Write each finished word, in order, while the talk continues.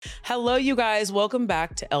Hello, you guys. Welcome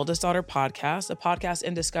back to Eldest Daughter Podcast, a podcast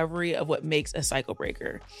in discovery of what makes a cycle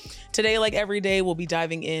breaker. Today, like every day, we'll be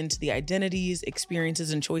diving into the identities,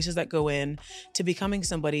 experiences, and choices that go in to becoming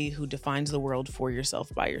somebody who defines the world for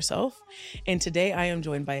yourself by yourself. And today, I am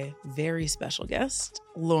joined by a very special guest,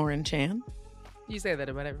 Lauren Chan. You say that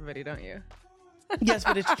about everybody, don't you? Yes,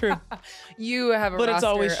 but it's true. You have a But it's roster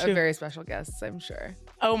always of true. very special guests, I'm sure.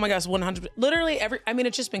 Oh my gosh, 100%. Literally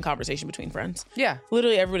it's just been conversation between friends. Yeah.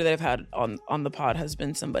 Literally everybody that I've had on the pod has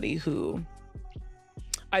been somebody who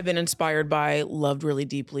I've been inspired by, loved really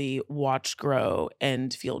deeply, watched grow,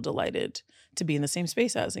 and feel delighted to be in the same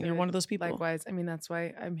space as. And you're one of those people. Likewise. I mean, that's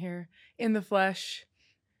why I'm here in the flesh.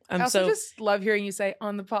 I I'm also so just love hearing you say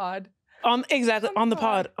on the pod. exactly on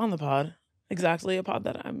the on the pod. Exactly, a pod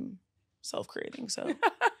that I'm self-creating. So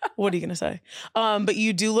what are you gonna say? But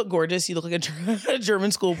you do look gorgeous. You look like a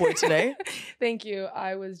German schoolboy today. Thank you.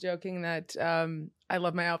 I was joking that I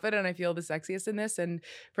love my outfit and I feel the sexiest in this. And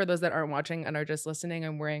for those that aren't watching and are just listening,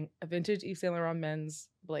 I'm wearing a vintage Yves Saint Laurent men's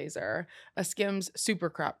blazer, a Skims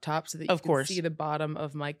super crop top so that you can see the bottom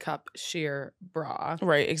of my cup sheer bra.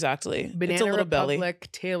 Right, exactly. Banana it's a little Republic belly.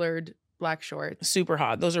 Tailored black shorts. Super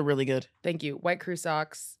hot. Those are really good. Thank you. White crew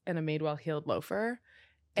socks and a Madewell heeled loafer.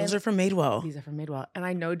 Those are from Madewell. These are from Madewell. And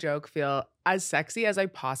I, no joke, feel as sexy as I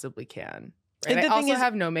possibly can. Right? And I the thing also is-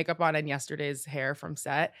 have no makeup on and yesterday's hair from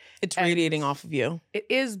set. It's And radiating off of you. It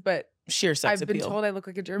is, but Sheer sex I've been appeal. told I look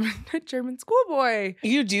like a German schoolboy.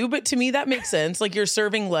 You do, but to me that makes sense. Like you're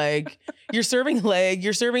serving leg, you're serving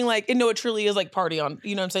like, and no, it truly is like party on,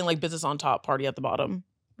 you know what I'm saying? Like business on top, party at the bottom.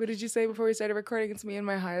 What did you say before we started recording? It's me in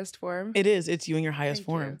my highest form. It is. It's you in your highest Thank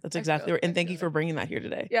form. you. That's I exactly feel right. it. And I thank you feel for bringing that here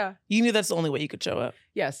today. Yeah. You knew that's the only way you could show up.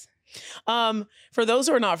 Yes. For those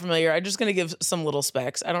who are not familiar, I'm just going to give some little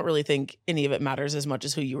specs. I don't really think any of it matters as much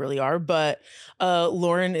as who you really are, but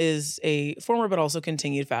Lauren is a former but also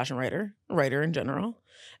continued fashion writer in general,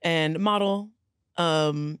 and model,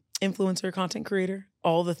 influencer, content creator,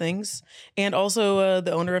 all the things, and also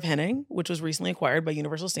the owner of Henning, which was recently acquired by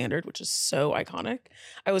Universal Standard, which is so iconic.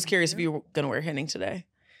 I was curious if you were going to wear Henning today.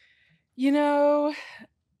 You know,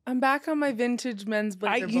 I'm back on my vintage men's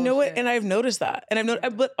blazer. You know what? bullshit. And I've noticed that. And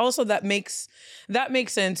but also that makes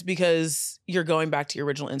sense because you're going back to your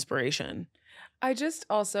original inspiration. I just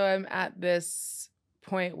also am at this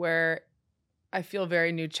point where I feel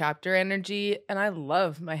very new chapter energy, and I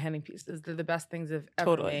love my Henning pieces. They're the best things I've ever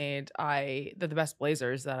Totally. made. They're the best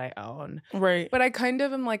blazers that I own. Right. But I kind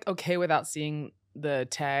of am like okay without seeing the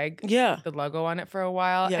tag, Yeah. the logo on it for a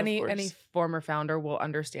while. Yeah, of any course. former founder will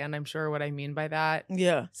understand, I'm sure, what I mean by that.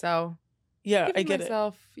 Yeah. So Yeah. I giving get it.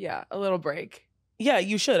 myself, a little break. Yeah,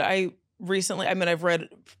 you should. I've read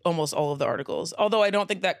almost all of the articles, although I don't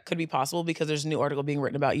think that could be possible because there's a new article being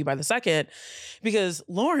written about you by the second, because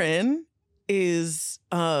Lauren is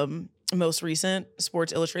most recent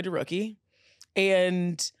Sports Illustrated rookie,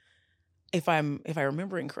 and if I'm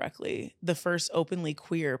remembering correctly, the first openly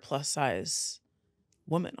queer plus size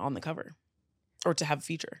woman on the cover, or to have a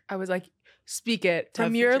feature. I was like, speak it To have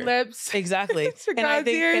from your feature. lips. Exactly. To God's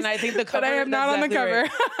ears, I think the cover. but I am not that's on the exactly cover.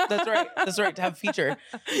 right. That's right. That's right. To have feature.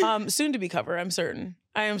 Soon to be cover. I'm certain.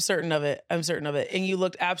 I am certain of it. And you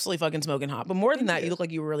looked absolutely fucking smoking hot. But more than Thank that, you. you look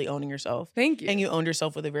like you were really owning yourself. Thank you. And you owned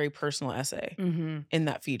yourself with a very personal essay Mm-hmm. in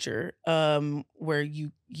that feature, where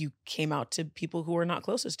you came out to people who are not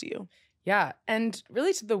closest to you. Yeah, and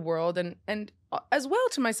really to the world, and as well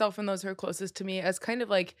to myself and those who are closest to me, as kind of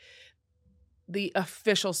like the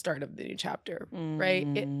official start of the new chapter, right?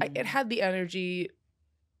 It had the energy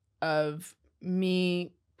of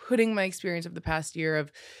me putting my experience of the past year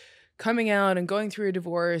of coming out and going through a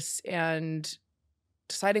divorce and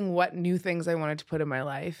deciding what new things I wanted to put in my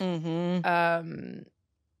life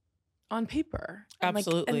on paper.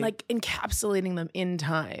 Absolutely. And like encapsulating them in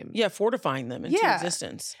time. Yeah, fortifying them into Yeah.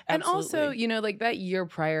 existence. And also, Absolutely. like that year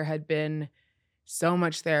prior had been so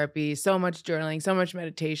much therapy, so much journaling, so much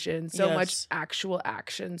meditation, so much Yes. actual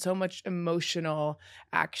action, so much emotional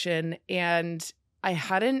action. And I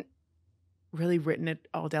hadn't really written it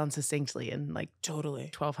all down succinctly in like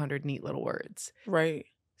Totally. 1,200 neat little words. Right.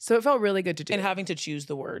 So it felt really good to do. And having to choose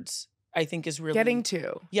the words, I think, is really Getting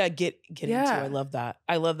to. Yeah, get into. Yeah. I love that.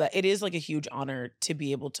 I love that. It is like a huge honor to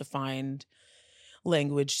be able to find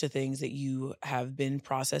language to things that you have been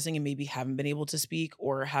processing and maybe haven't been able to speak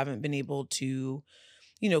or haven't been able to,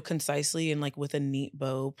 concisely and like with a neat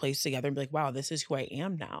bow place together and be like, wow, this is who I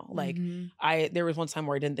am now. Like Mhm. there was one time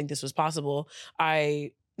where I didn't think this was possible.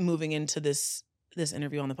 Moving into this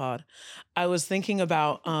interview on the pod, I was thinking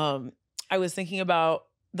about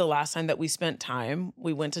the last time that we spent time.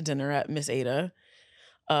 We went to dinner at Miss Ada,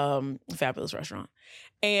 fabulous restaurant.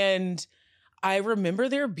 And I remember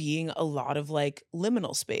there being a lot of like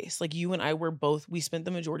liminal space. Like you and I we spent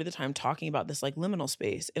the majority of the time talking about this like liminal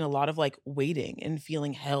space and a lot of like waiting and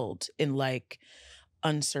feeling held in like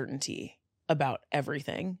uncertainty about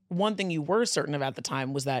everything. One thing you were certain of at the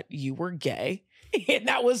time was that you were gay. And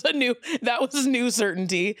that was new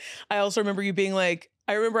certainty. I also remember you being like,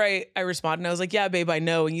 I responded and I was like, yeah, babe, I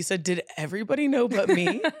know. And you said, did everybody know but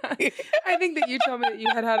me? I think that you told me that you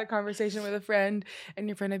had a conversation with a friend and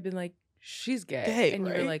your friend had been like, she's gay. And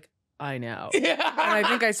right? you were like, I know. Yeah. And I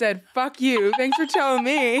think I said, fuck you. Thanks for telling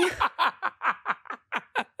me.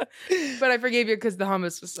 But I forgave you because the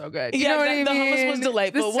hummus was so good. You know what I mean? The hummus was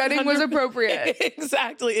delightful. The setting was appropriate.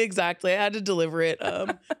 Exactly. I had to deliver it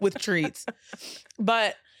with treats.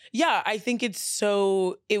 But yeah, I think it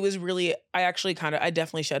was really, I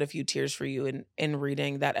definitely shed a few tears for you in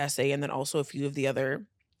reading that essay, and then also a few of the other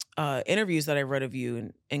interviews that I read of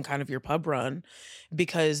you and kind of your pub run,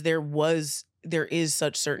 because there is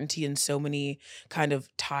such certainty in so many kind of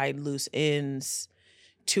tied loose ends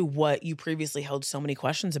to what you previously held so many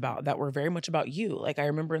questions about that were very much about you. Like I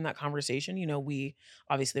remember in that conversation, we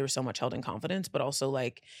obviously there was so much held in confidence, but also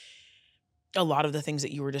like a lot of the things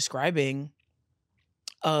that you were describing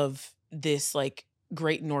of this like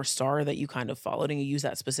great North Star that you kind of followed, and you use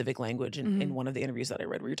that specific language in one of the interviews that I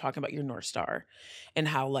read where you're talking about your North Star and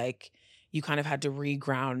how like you kind of had to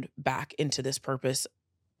reground back into this purpose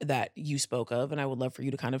that you spoke of. And I would love for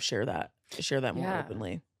you to kind of share that more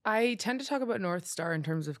openly. I tend to talk about North Star in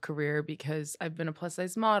terms of career because I've been a plus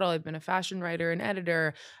size model, I've been a fashion writer and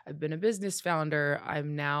editor, I've been a business founder,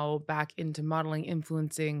 I'm now back into modeling,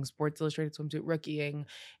 influencing, Sports Illustrated swimsuit rookieing,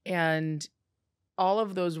 and all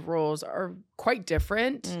of those roles are quite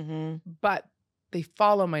different, but they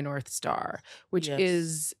follow my North Star, which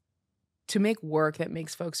is to make work that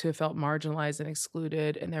makes folks who have felt marginalized and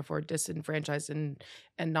excluded and therefore disenfranchised and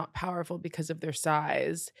not powerful because of their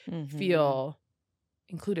size feel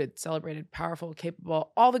included, celebrated, powerful,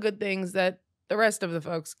 capable, all the good things that the rest of the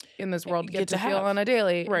folks in this world get to feel on a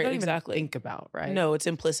daily. Right, don't exactly. Even think about, right? No, it's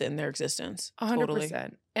implicit in their existence. 100%. Totally.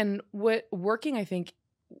 And what working, I think,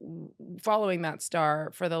 following that star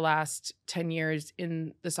for the last 10 years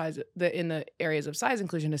in the areas of size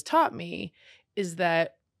inclusion has taught me is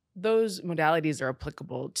that those modalities are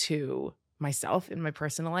applicable to myself in my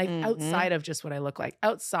personal life outside of just what I look like,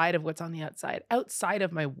 outside of what's on the outside, outside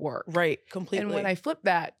of my work. Right, completely. And when I flip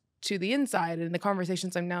that to the inside and the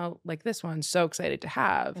conversations I'm now, like this one, so excited to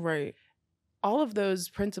have, right, all of those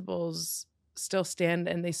principles still stand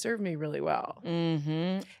and they serve me really well.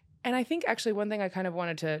 And I think actually one thing I kind of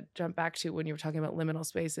wanted to jump back to when you were talking about liminal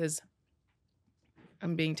spaces,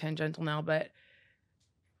 I'm being tangential now, but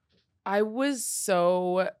I was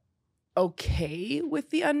so okay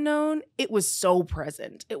with the unknown. It was so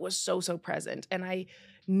present. It was so present. And I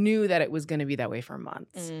knew that it was going to be that way for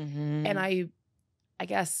months. And I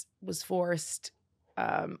guess was forced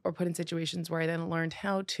or put in situations where I then learned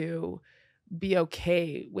how to be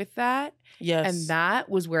okay with that. Yes. And that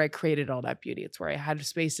was where I created all that beauty. It's where I had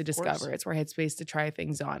space to discover. It's where I had space to try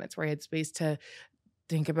things on. It's where I had space to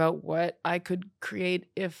think about what I could create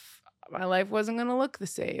if my life wasn't going to look the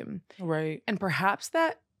same. Right. And perhaps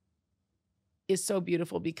that is so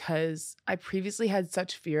beautiful because I previously had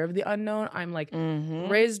such fear of the unknown. I'm like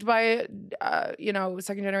raised by,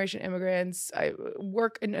 second generation immigrants. I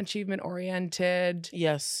work and achievement oriented.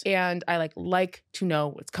 Yes. And I like to know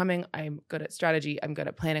what's coming. I'm good at strategy. I'm good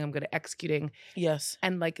at planning. I'm good at executing. Yes.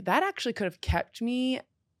 And like that actually could have kept me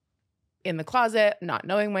in the closet, not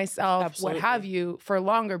knowing myself, Absolutely. what have you, for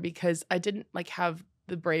longer because I didn't have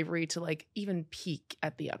the bravery to even peek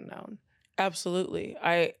at the unknown. Absolutely.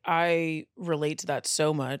 I relate to that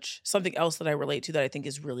so much. Something else that I relate to that I think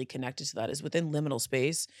is really connected to that is within liminal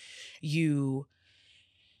space,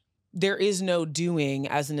 there is no doing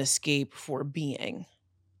as an escape for being.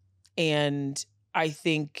 And I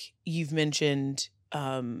think you've mentioned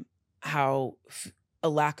how a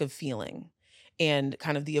lack of feeling and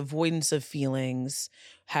kind of the avoidance of feelings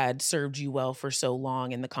had served you well for so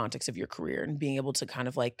long in the context of your career, and being able to kind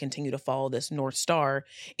of continue to follow this North Star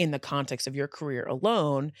in the context of your career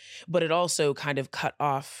alone, but it also kind of cut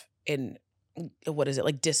off and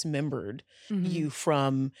dismembered you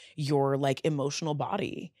from your emotional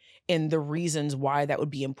body and the reasons why that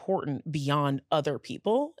would be important beyond other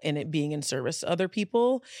people, and it being in service to other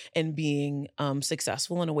people and being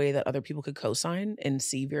successful in a way that other people could co-sign and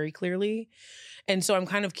see very clearly. And so I'm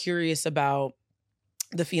kind of curious about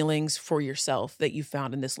the feelings for yourself that you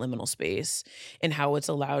found in this liminal space and how it's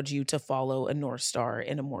allowed you to follow a North Star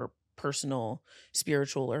in a more personal,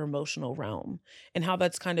 spiritual, or emotional realm, and how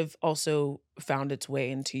that's kind of also found its way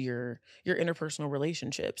into your interpersonal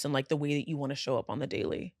relationships and like the way that you want to show up on the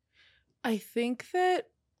daily. I think that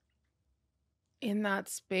in that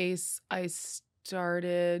space, I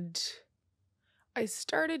started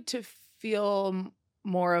to feel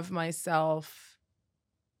more of myself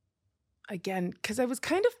again, because I was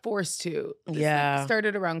kind of forced to. This, like,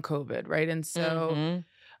 started around COVID, right? And so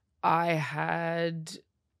I had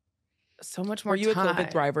so much more time. Were you a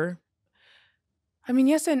COVID thriver? I mean,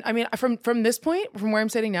 yes, and I mean, from this point, from where I'm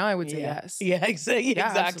sitting now, I would say yes. Yeah, exactly.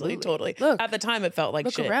 Exactly. Totally. Look, at the time, it felt like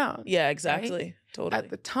look shit. around. Yeah, exactly. Right? Totally. At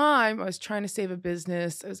the time, I was trying to save a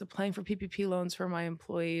business. I was applying for PPP loans for my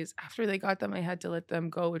employees. After they got them, I had to let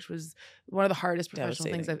them go, which was one of the hardest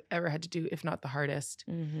professional things I've ever had to do, if not the hardest.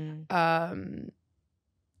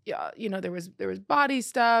 Yeah, you know, there was body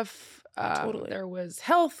stuff. Totally. There was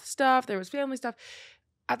health stuff. There was family stuff.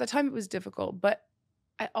 At the time, it was difficult, but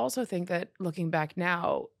I also think that looking back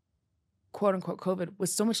now, quote unquote, COVID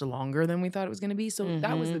was so much longer than we thought it was going to be. So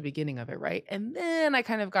that was the beginning of it, right? And then I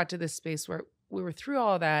kind of got to this space where we were through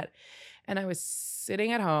all that and I was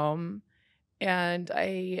sitting at home and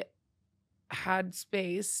I had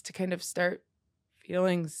space to kind of start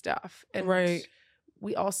feeling stuff. And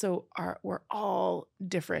we also we're all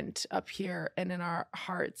different up here and in our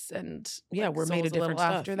hearts, and we're made of different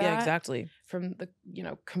stuff. After that, yeah, exactly. From the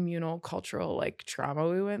communal cultural like trauma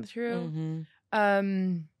we went through.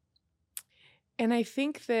 And I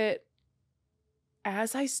think that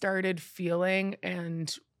as I started feeling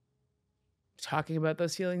and talking about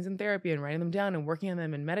those feelings in therapy and writing them down and working on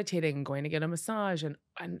them and meditating and going to get a massage and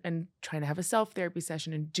trying to have a self-therapy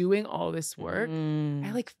session and doing all this work,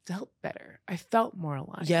 I like felt better. I felt more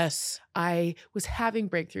aligned. Yes. I was having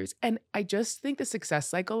breakthroughs. And I just think the success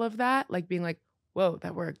cycle of that, like being like, whoa,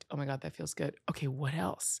 that worked. Oh my God, that feels good. Okay, what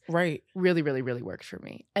else? Right. Really, really, really worked for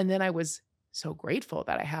me. And then I was so grateful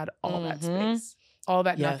that I had all that space, all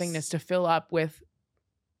that nothingness to fill up with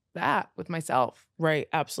myself. Right.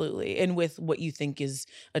 Absolutely. And with what you think is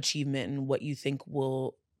achievement and what you think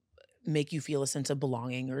will make you feel a sense of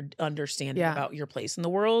belonging or understanding about your place in the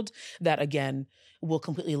world, that again will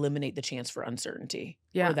completely eliminate the chance for uncertainty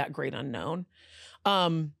or that great unknown.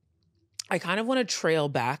 I kind of want to trail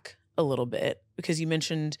back a little bit because you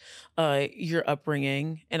mentioned your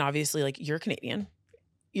upbringing, and obviously like you're Canadian.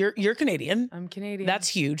 You're Canadian. I'm Canadian. That's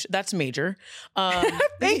huge. That's major.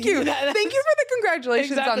 Thank you. Thank you for the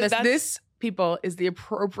congratulations on this. This, people, is the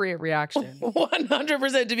appropriate reaction.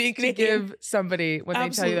 100% to be Canadian. To give somebody when they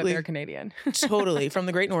tell you that they're Canadian. Totally. From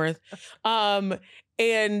the Great North.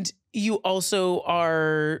 And you also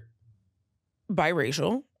are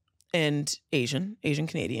biracial and Asian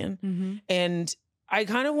Canadian. And I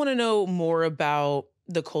kind of want to know more about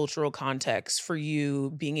the cultural context for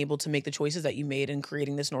you being able to make the choices that you made in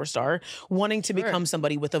creating this North Star, wanting to become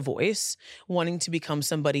somebody with a voice, wanting to become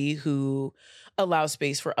somebody who allows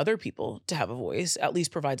space for other people to have a voice, at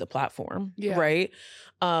least provides a platform, right?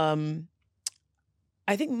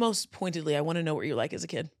 I think most pointedly, I want to know what you're like as a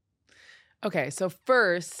kid. Okay, so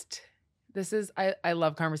first, this is, I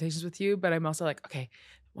love conversations with you, but I'm also like, okay,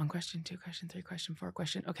 1 question, 2 question, 3 question, 4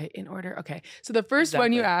 question. Okay, in order. Okay. So the first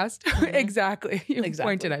one you asked, exactly. You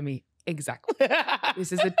pointed at me. Exactly.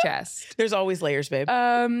 This is a test. There's always layers, babe.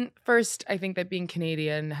 First, I think that being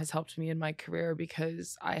Canadian has helped me in my career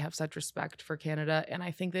because I have such respect for Canada. And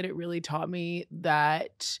I think that it really taught me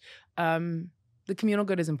that the communal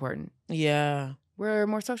good is important. Yeah. We're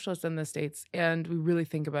more socialist than the States, and we really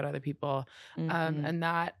think about other people. And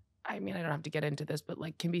that, I mean, I don't have to get into this, but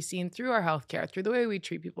like can be seen through our healthcare, through the way we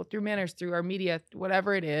treat people, through manners, through our media,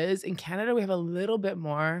 whatever it is. In Canada, we have a little bit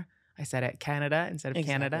more. I said it, Canada instead of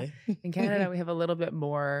Canada. In Canada, we have a little bit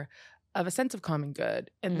more of a sense of common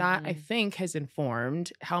good. And that, I think, has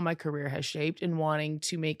informed how my career has shaped in wanting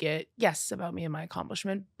to make it, yes, about me and my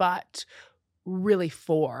accomplishment, but really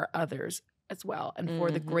for others as well and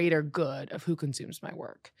for the greater good of who consumes my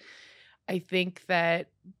work. I think that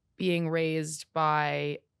being raised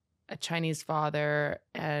by a Chinese father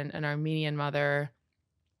and an Armenian mother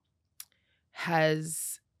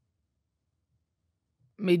has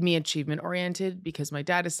made me achievement oriented because my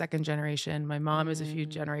dad is second generation. My mom is a few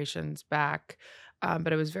generations back.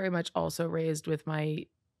 But I was very much also raised with my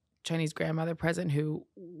Chinese grandmother present, who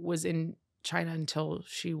was in China until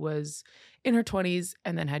she was in her 20s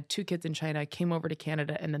and then had 2 kids in China, came over to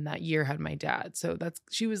Canada, and then that year had my dad. So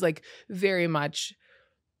she was like very much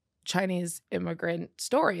Chinese immigrant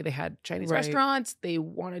story. They had Chinese restaurants. They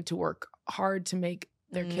wanted to work hard to make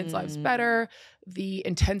their kids' lives better. The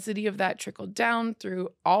intensity of that trickled down through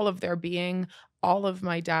all of their being. All of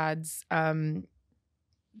my dad's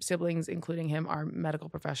siblings, including him, are medical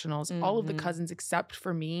professionals. All of the cousins, except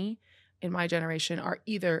for me, in my generation, are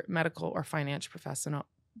either medical or finance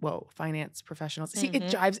professionals. See, it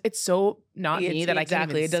jives. It's so not me that I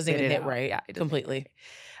can't even it doesn't even hit out. right. Yeah, it completely.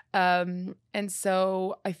 And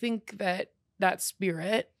so I think that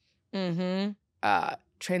spirit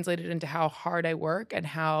translated into how hard I work and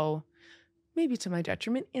how, maybe to my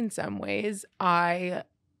detriment in some ways, I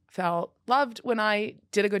felt loved when I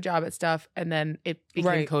did a good job at stuff, and then it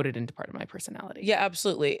became coded into part of my personality. Yeah,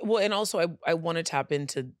 absolutely. Well, and also I want to tap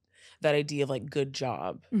into that idea of like good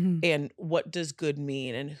job and what does good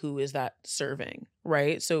mean and who is that serving,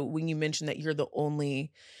 right? So when you mentioned that you're the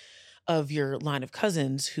only of your line of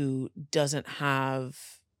cousins who doesn't have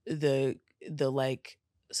the like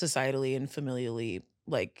societally and familially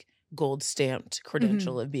like gold stamped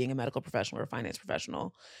credential of being a medical professional or a finance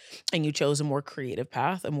professional, and you chose a more creative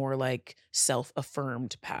path, a more like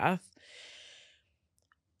self-affirmed path,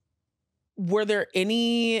 were there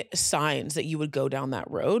any signs that you would go down that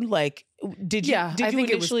road? Like, did you think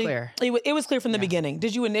initially, it was clear. It was clear from the beginning.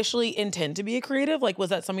 Did you initially intend to be a creative? Like, was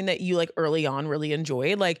that something that you like early on really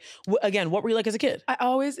enjoyed? Like, again, what were you like as a kid? I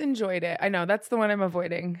always enjoyed it. I know that's the one I'm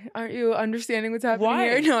avoiding. Aren't you understanding what's happening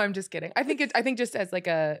here? No, I'm just kidding. I think just as like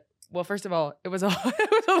well, first of all, it was a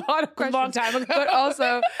lot of questions. A long time ago. But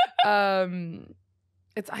also,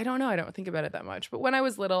 I don't know. I don't think about it that much. But when I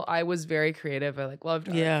was little, I was very creative. I like loved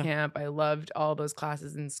art camp. I loved all those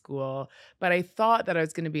classes in school. But I thought that I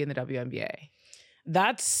was going to be in the WNBA.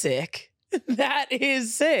 That's sick. That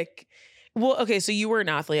is sick. Well, okay, so you were an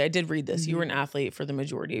athlete. I did read this. You were an athlete for the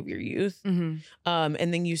majority of your youth. And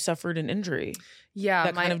then you suffered an injury. Yeah.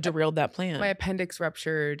 That kind of derailed that plan. My appendix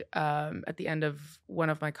ruptured at the end of one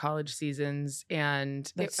of my college seasons.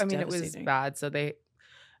 And it was bad. So they...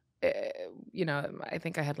 I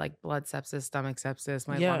think I had like blood sepsis, stomach sepsis,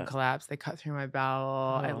 my lung collapsed. They cut through my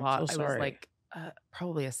bowel. I was like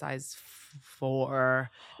probably a size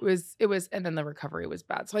 4. It was, and then the recovery was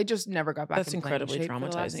bad. So I just never got back. That's incredibly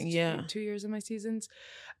traumatizing. Yeah, 2 years of my seasons.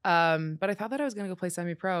 But I thought that I was going to go play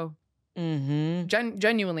semi-pro.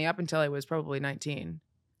 Genuinely, up until I was probably 19.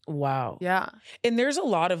 Wow. Yeah, and there's a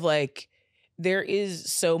lot of like, there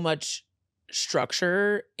is so much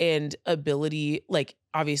structure and ability, like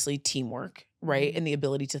obviously teamwork, right? And the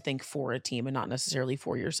ability to think for a team and not necessarily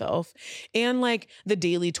for yourself. And like the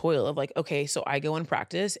daily toil of like, okay, so I go and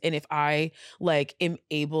practice, and if I like am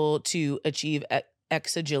able to achieve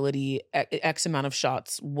X agility, X amount of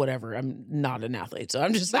shots, whatever. I'm not an athlete, so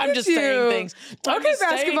I'm just saying things. Okay,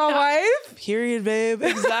 basketball wife. Period, babe.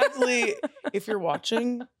 Exactly. If you're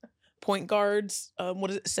watching, point guards, what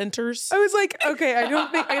is it? Centers. I was like, okay,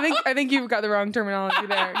 I think you've got the wrong terminology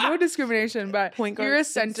there. No discrimination, but point guard, you're a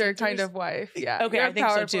center kind of wife. Yeah. Okay, you're I think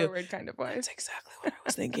so too. Forward kind of wife. That's exactly what I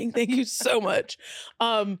was thinking. Thank you so much.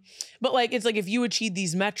 But like, it's like if you achieve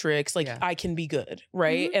these metrics, like I can be good,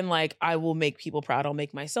 right? And like I will make people proud. I'll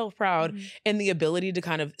make myself proud. And the ability to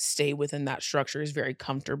kind of stay within that structure is very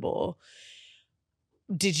comfortable.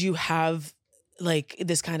 Did you have like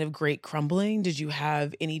this kind of great crumbling? Did you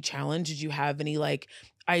have any challenge? Did you have any like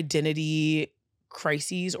identity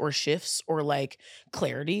crises or shifts or like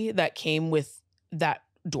clarity that came with that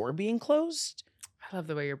door being closed? I love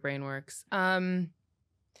the way your brain works. I mean,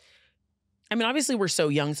 obviously we're so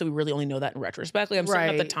young, so we really only know that in retrospect. Like I'm saying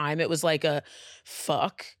at the time, it was like a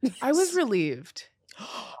fuck. I was relieved.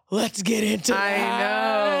 Let's get into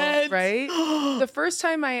that. I know, right? The first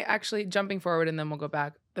time I actually, jumping forward and then we'll go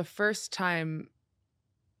back, the first time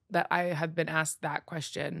that I had been asked that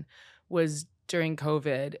question was during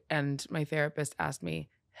COVID, and my therapist asked me,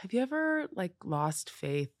 have you ever like lost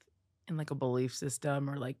faith in like a belief system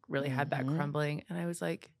or like really had that crumbling? And I was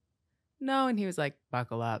like, no. And he was like,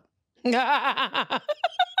 buckle up.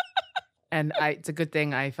 And it's a good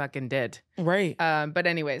thing I fucking did. Right. But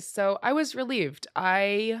anyways, so I was relieved.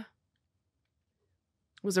 I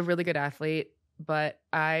was a really good athlete, but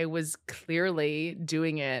I was clearly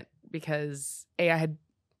doing it because I had,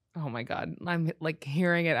 oh my God, I'm like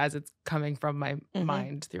hearing it as it's coming from my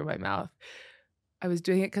mind through my mouth. I was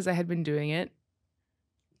doing it because I had been doing it.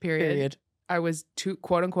 Period. I was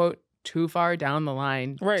quote unquote too far down the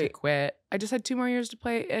line to quit. I just had 2 more years to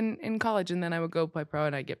play in college, and then I would go play pro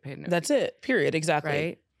and I'd get paid. That's it. Period. Exactly.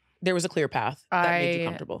 Right? There was a clear path that made you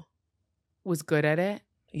comfortable. Was good at it.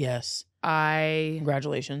 Yes.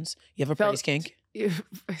 Congratulations. You have a praise kink.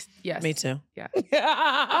 Yes. Me too. Yeah.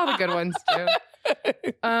 All the good ones too.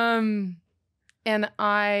 And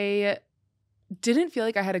I didn't feel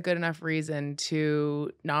like I had a good enough reason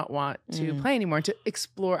to not want to play anymore, to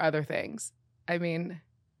explore other things. I mean,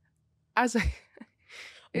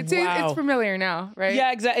 It's Wow. familiar now, right?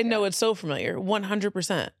 Yeah, exactly. No, it's so familiar.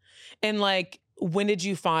 100%. And like, when did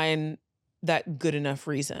you find that good enough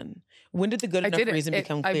reason? When did the good enough reason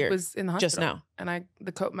become clear? I was in the hospital. Just now. And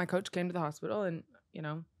my coach came to the hospital and,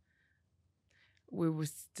 we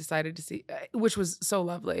decided to see, which was so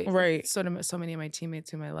lovely. Right. So many of my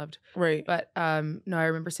teammates whom I loved. Right. But no, I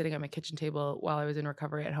remember sitting at my kitchen table while I was in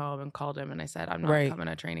recovery at home and called him and I said, I'm not coming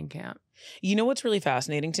to training camp. You know what's really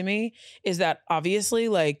fascinating to me is that obviously,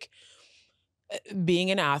 like,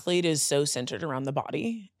 being an athlete is so centered around the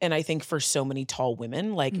body. And I think for so many tall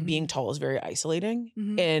women, like, being tall is very isolating.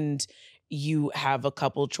 And you have a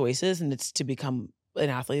couple choices, and it's to become an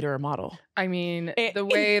athlete or a model. I mean, the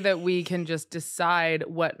way that we can just decide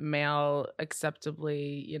what male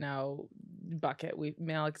acceptably, male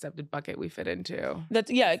accepted bucket we fit into. That's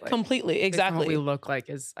completely. Exactly. What we look like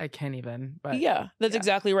is, I can't even, but that's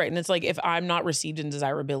exactly right. And it's like, if I'm not received in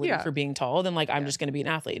desirability for being tall, then like, I'm just going to be an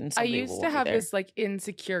athlete. And I used to have this like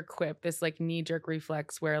insecure quip, this like knee jerk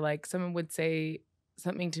reflex where like someone would say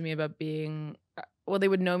something to me about being, they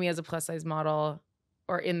would know me as a plus size model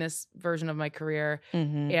or in this version of my career.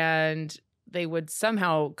 And they would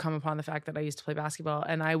somehow come upon the fact that I used to play basketball.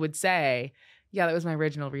 And I would say, yeah, that was my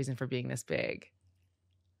original reason for being this big.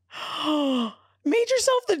 Made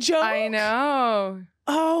yourself the joke? I know.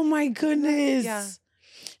 Oh my goodness. Yeah.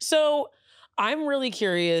 So I'm really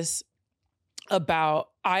curious about,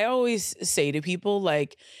 I always say to people,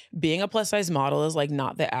 like, being a plus size model is like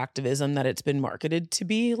not the activism that it's been marketed to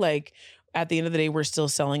be. Like, at the end of the day, we're still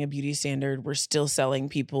selling a beauty standard. We're still selling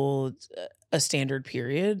people a standard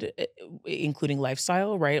period, including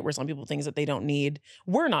lifestyle, right? Where some people things that they don't need.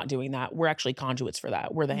 We're not doing that. We're actually conduits for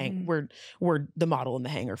that. We're the we're the model and the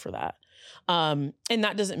hanger for that. And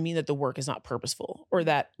that doesn't mean that the work is not purposeful or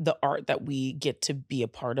that the art that we get to be a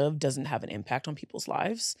part of doesn't have an impact on people's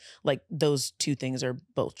lives. Like, those two things are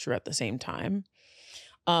both true at the same time.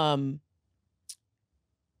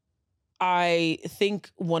 I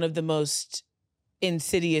think one of the most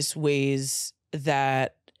insidious ways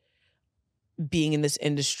that being in this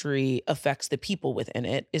industry affects the people within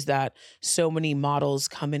it is that so many models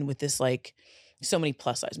come in with this, like, so many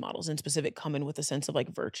plus size models in specific come in with a sense of like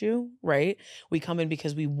virtue, right? We come in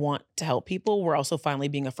because we want to help people. We're also finally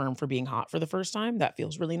being affirmed for being hot for the first time. That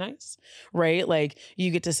feels really nice, right? Like,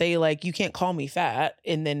 you get to say, like, you can't call me fat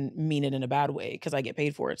and then mean it in a bad way because I get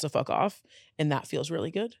paid for it. So fuck off. And that feels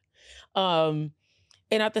really good.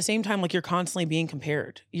 And at the same time, like, you're constantly being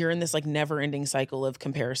compared. You're in this like never ending cycle of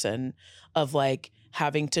comparison of like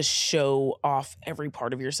having to show off every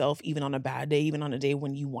part of yourself, even on a bad day, even on a day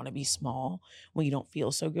when you want to be small, when you don't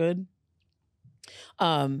feel so good.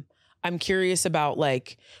 I'm curious about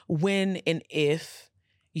like when and if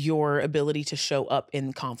your ability to show up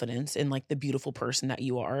in confidence in like the beautiful person that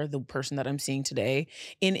you are, the person that I'm seeing today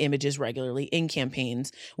in images regularly, in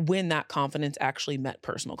campaigns, when that confidence actually met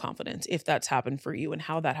personal confidence, if that's happened for you and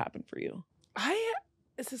how that happened for you.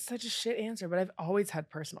 This is such a shit answer, but I've always had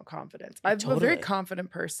personal confidence. I'm a very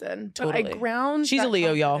confident person. Totally. But I ground. She's a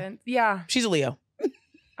Leo, y'all. Yeah. She's a Leo.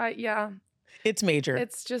 Yeah. It's major.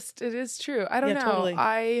 It is true. I don't know.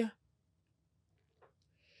 Totally.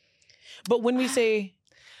 But when we say...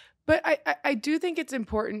 But I do think it's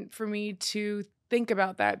important for me to think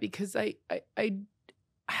about that because I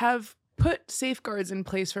have put safeguards in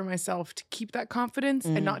place for myself to keep that confidence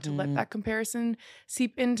and not to let that comparison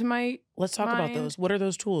seep into my Let's talk about those. What are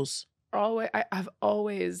those tools? I've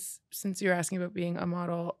always, since you're asking about being a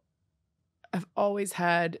model, I've always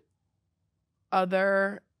had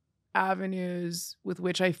other avenues with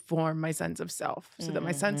which I form my sense of self so that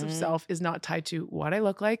my sense of self is not tied to what I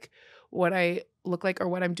look like, or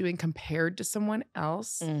what I'm doing compared to someone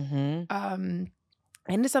else.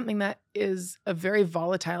 Into something that is a very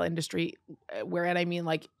volatile industry, wherein I mean,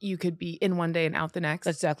 like, you could be in one day and out the next.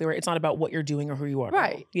 That's exactly right. It's not about what you're doing or who you are.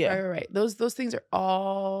 Right. Yeah. Right. Those things are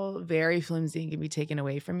all very flimsy and can be taken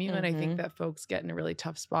away from you. And I think that folks get in a really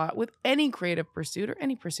tough spot with any creative pursuit or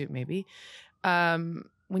any pursuit maybe,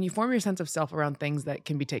 when you form your sense of self around things that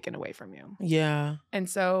can be taken away from you. Yeah. And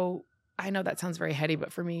so I know that sounds very heady,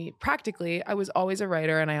 but for me, practically, I was always a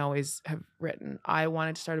writer and I always have written. I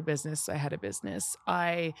wanted to start a business, so I had a business.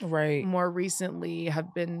 I more recently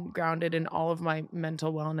have been grounded in all of my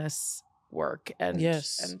mental wellness work and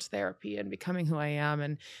therapy and becoming who I am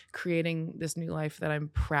and creating this new life that I'm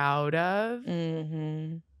proud of.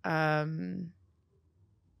 And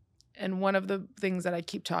one of the things that I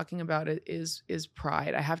keep talking about is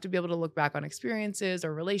pride. I have to be able to look back on experiences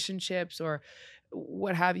or relationships or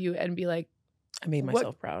what have you and be like, I made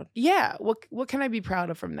myself proud. Yeah. What can I be proud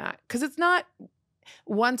of from that? Because it's not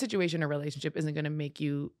one situation or relationship isn't going to make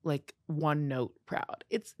you like one note proud.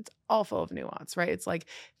 It's all full of nuance, right? It's like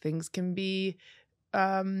things can be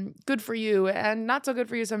good for you and not so good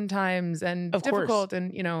for you sometimes, and Of difficult. course.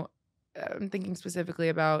 And, I'm thinking specifically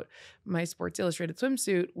about my Sports Illustrated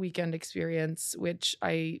swimsuit weekend experience, which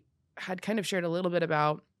I had kind of shared a little bit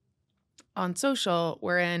about on social,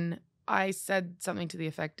 wherein I said something to the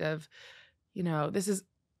effect of, this is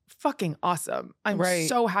fucking awesome. I'm Right.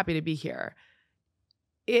 so happy to be here.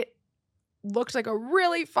 It looked like a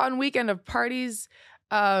really fun weekend of parties.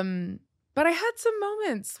 But I had some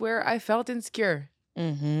moments where I felt insecure.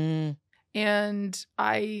 Mm-hmm. And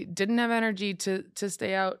I didn't have energy to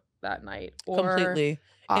stay out that night. Or Completely.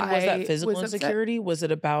 And was that physical was upset. insecurity? Was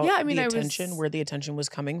it about Yeah, I mean, the I attention, was- where the attention was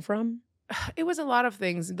coming from? It was a lot of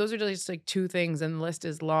things. Those are just like two things, and the list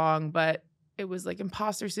is long, but it was like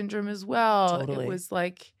imposter syndrome as well. Totally. It was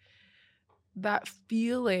like that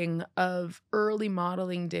feeling of early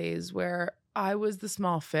modeling days where I was the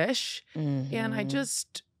small fish and I Mhm.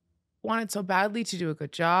 just wanted so badly to do a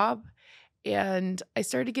good job. And I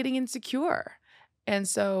started getting insecure. And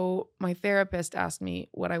so my therapist asked me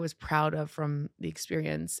what I was proud of from the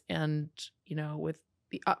experience. And, with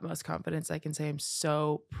the utmost confidence, I can say I'm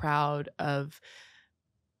so proud of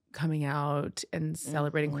coming out and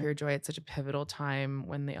celebrating Mhm. queer joy at such a pivotal time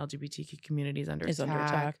when the LGBTQ community is under Is under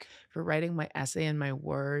attack. for writing my essay in my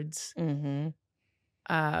words. Mm-hmm.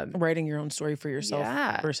 Um, Writing your own story for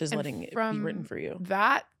yourself versus and letting it be from written for you.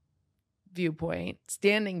 that viewpoint,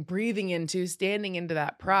 breathing into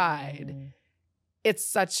that pride, Mhm. it's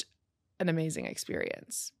such an amazing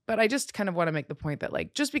experience. But I just kind of want to make the point that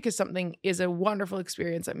like, just because something is a wonderful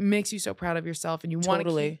experience that makes you so proud of yourself and you want to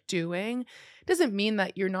Totally. keep doing, doesn't mean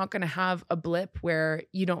that you're not going to have a blip where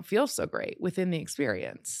you don't feel so great within the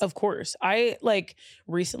experience. Of course.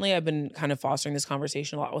 Recently I've been kind of fostering this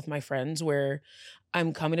conversation a lot with my friends, where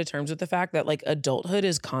I'm coming to terms with the fact that like adulthood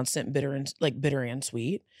is constant bitter and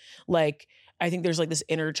sweet. Like I think there's like this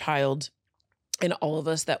inner child in all of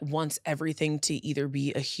us that wants everything to either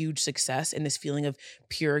be a huge success and this feeling of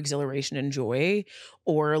pure exhilaration and joy,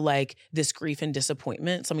 or like this grief and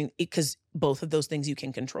disappointment. So, I mean, because both of those things you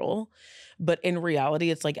can control. But in reality,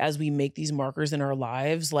 it's like as we make these markers in our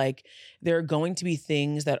lives, like there are going to be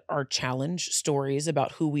things that are challenge stories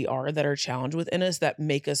about who we are that are challenged within us that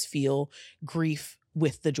make us feel grief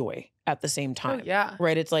with the joy at the same time. Oh, yeah.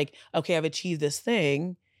 Right? It's like, okay, I've achieved this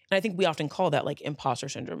thing. And I think we often call that like imposter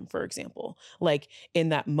syndrome, for example. Like in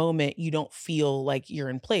that moment, you don't feel like you're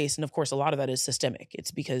in place. And of course, a lot of that is systemic.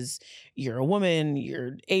 It's because you're a woman,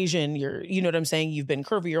 you're Asian, you know what I'm saying? You've been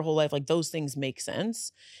curvy your whole life. Like those things make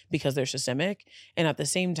sense because they're systemic. And at the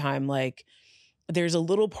same time, like there's a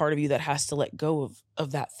little part of you that has to let go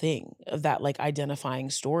of that thing, of that like identifying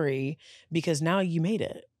story, because now you made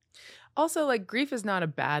it. Also, like grief is not a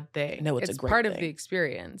bad thing. No, it's a great part of thing. the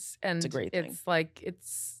experience. And It's a great thing. It's like,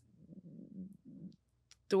 it's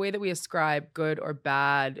the way that we ascribe good or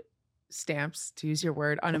bad stamps, to use your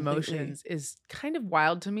word, on Completely. emotions is kind of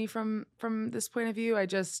wild to me from this point of view. I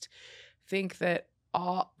just think that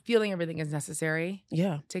feeling everything is necessary.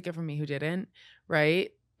 Yeah. Take it from me who didn't,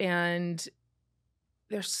 right? And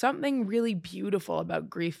there's something really beautiful about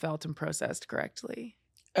grief felt and processed correctly.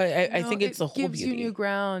 I think it's the whole gives beauty. you new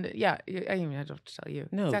ground. Yeah, I mean, I don't have to tell you.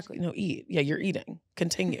 No, exactly. no, eat. Yeah, you're eating.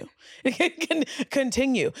 Continue.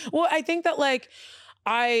 Continue. Well, I think that like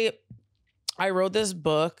I wrote this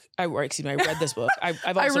book. I read this book.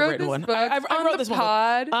 I've also written one. I wrote this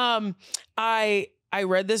pod. one. I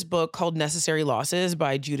read this book called Necessary Losses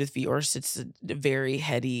by Judith Viorst. It's a very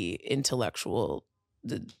heady intellectual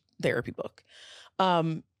therapy book.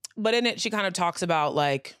 But in it, she kind of talks about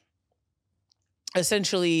like,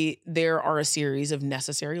 essentially, there are a series of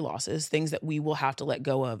necessary losses, things that we will have to let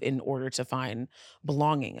go of in order to find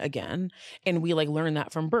belonging again. And we like learn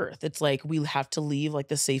that from birth. It's like we have to leave like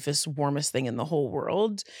the safest, warmest thing in the whole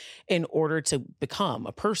world in order to become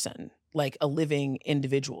a person, like a living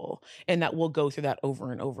individual. And that we'll go through that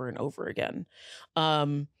over and over and over again.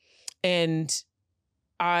 And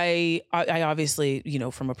I obviously,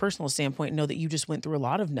 from a personal standpoint, know that you just went through a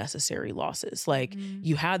lot of necessary losses. Like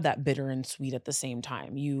you had that bitter and sweet at the same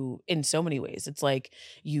time. You, in so many ways, it's like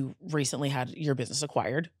you recently had your business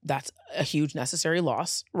acquired. That's a huge necessary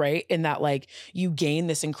loss, right? And that like you gain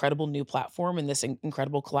this incredible new platform and this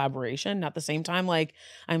incredible collaboration. And at the same time, like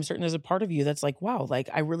I'm certain there's a part of you that's like, wow,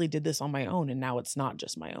 like I really did this on my own. And now it's not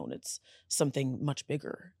just my own, it's something much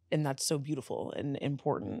bigger. And that's so beautiful and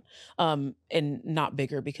important. And not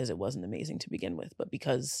bigger because it wasn't amazing to begin with, but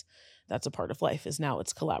because that's a part of life, is now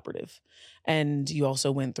it's collaborative. And you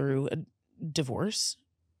also went through a divorce,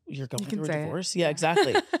 you're going can through a say it. divorce. Yeah,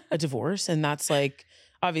 exactly. A divorce. And that's like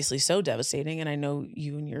obviously so devastating. And I know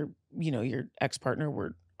you and your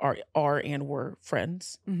ex-partner are and were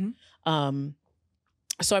friends.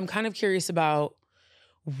 So I'm kind of curious about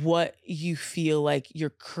what you feel like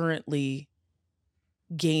you're currently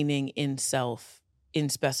gaining in self in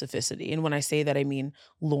specificity. And when I say that, I mean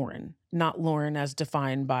Lauren, not Lauren as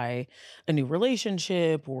defined by a new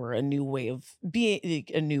relationship or a new way of being,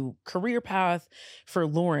 a new career path. For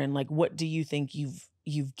Lauren, like, what do you think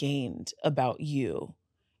you've gained about you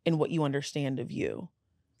and what you understand of you?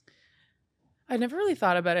 I never really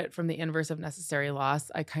thought about it from the inverse of necessary loss.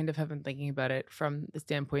 I kind of have been thinking about it from the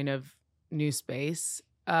standpoint of new space.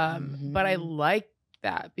 But I like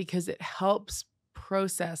that because it helps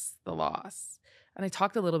process the loss. And I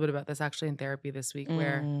talked a little bit about this actually in therapy this week,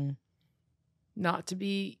 where not to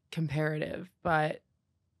be comparative, but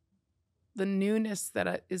the newness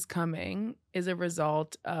that is coming is a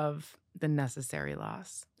result of the necessary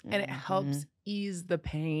loss. And it helps ease the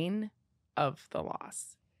pain of the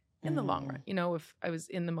loss in the long run. You know, if I was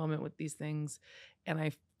in the moment with these things and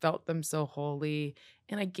I felt them so wholly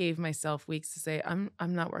and I gave myself weeks to say, I'm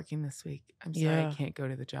not working this week. I'm sorry, I can't go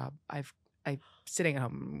to the job. I'm sitting at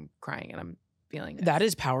home crying and I'm feeling this. That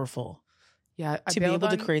is powerful. Yeah. To be able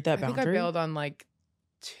to create that boundary. I think I bailed on like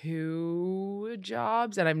 2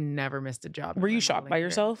 jobs and I've never missed a job. Were you shocked by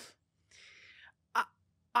yourself?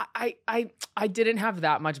 I didn't have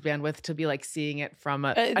that much bandwidth to be like seeing it from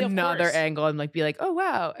another angle and like be like, oh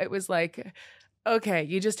wow. It was like, okay,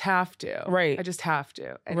 you just have to. Right. I just have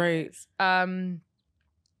to. Anyways. Right.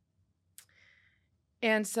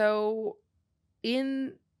 And so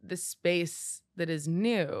in the space that is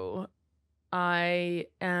new, I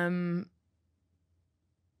am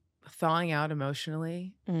thawing out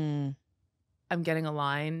emotionally. I'm getting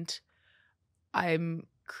aligned. I'm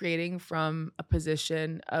creating from a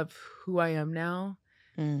position of who I am now.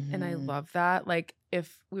 And I love that. Like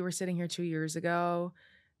if we were sitting here 2 years ago,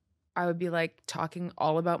 I would be like talking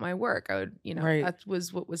all about my work. I would, that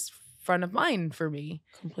was what was front of mind for me.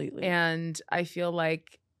 Completely. And I feel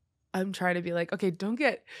like I'm trying to be like, okay, don't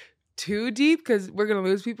get too deep because we're going to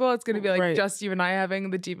lose people. It's going to be like just you and I having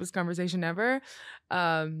the deepest conversation ever.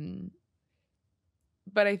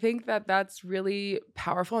 But I think that that's really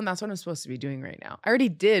powerful. And that's what I'm supposed to be doing right now. I already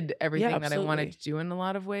did everything that I wanted to do in a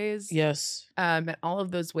lot of ways. Yes. And all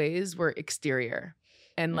of those ways were exterior.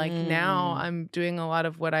 And like now I'm doing a lot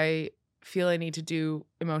of what I feel I need to do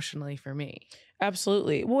emotionally for me.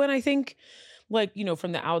 Absolutely. Well, and I think like,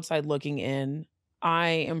 from the outside looking in, I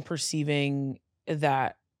am perceiving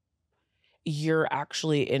that you're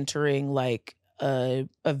actually entering like a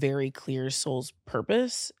very clear soul's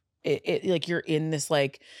purpose. It like you're in this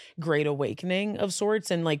like great awakening of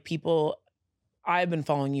sorts. And like I've been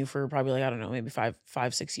following you for probably like, I don't know, maybe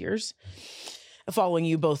 5-6 years. Following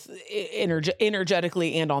you both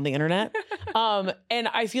energetically and on the internet. And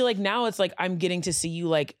I feel like now it's like I'm getting to see you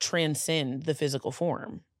like transcend the physical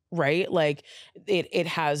form, right? Like it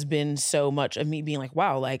has been so much of me being like,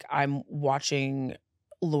 wow, like I'm watching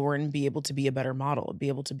Lauren be able to be a better model, be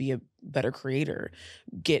able to be a better creator,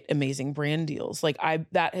 get amazing brand deals. Like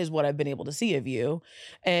that is what I've been able to see of you.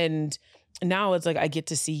 And now it's like I get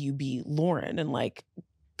to see you be Lauren and like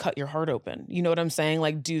cut your heart open. You know what I'm saying?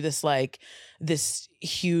 Like do this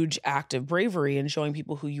huge act of bravery and showing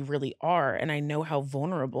people who you really are. And I know how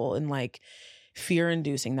vulnerable and like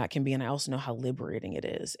fear-inducing that can be. And I also know how liberating it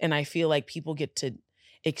is. And I feel like people get to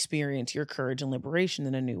experience your courage and liberation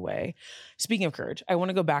in a new way. Speaking of courage, I want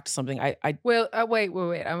to go back to something. Wait. I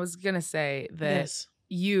was going to say that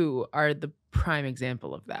you are the prime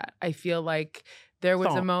example of that. I feel like there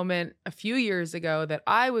was a moment a few years ago that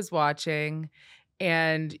I was watching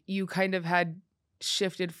and you kind of had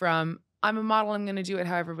shifted from, I'm a model, I'm going to do it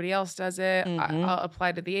how everybody else does it. I'll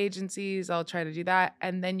apply to the agencies. I'll try to do that.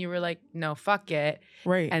 And then you were like, no, fuck it.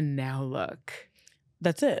 Right. And now look.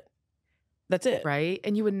 That's it. Right.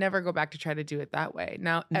 And you would never go back to try to do it that way.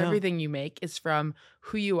 Now, everything you make is from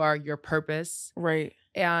who you are, your purpose. Right.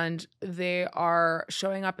 And they are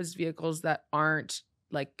showing up as vehicles that aren't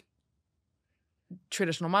like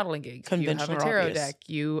traditional modeling gigs. Conventional, you have a tarot deck.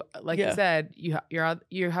 You, like you said, you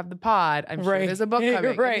have the pod. I'm sure there's a book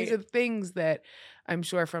coming. Right. These are things that I'm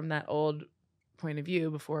sure from that old point of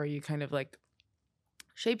view before you kind of like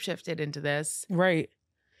shapeshifted into this. Right.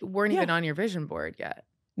 Weren't even on your vision board yet.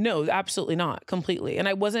 No, absolutely not. Completely. And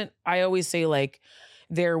I always say like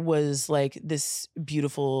there was like this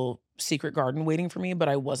beautiful secret garden waiting for me, but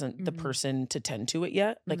I wasn't the Mhm. person to tend to it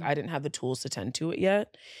yet. Like Mhm. I didn't have the tools to tend to it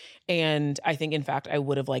yet. And I think in fact I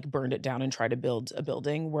would have like burned it down and tried to build a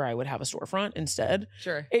building where I would have a storefront instead.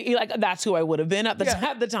 Sure. Like that's who I would have been at the Yeah.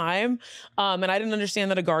 at the time. And I didn't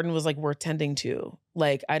understand that a garden was like worth tending to.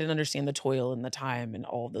 Like I didn't understand the toil and the time and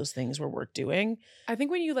all of those things were worth doing. I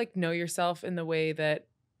think when you like know yourself in the way that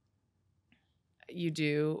you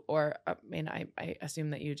do, or I mean, I assume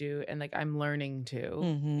that you do, and like I'm learning to,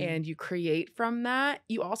 Mhm. and you create from that,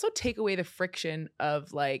 you also take away the friction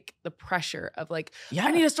of like the pressure of like, Yeah.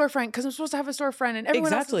 I need a storefront because I'm supposed to have a storefront and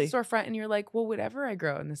everyone Exactly. else has a storefront. And you're like, well, whatever I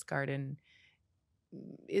grow in this garden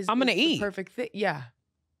I'm gonna is the eat. perfect thing. Yeah.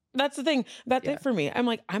 That's the thing. That's Yeah. it for me. I'm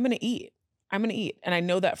like, I'm going to eat. I'm going to eat. And I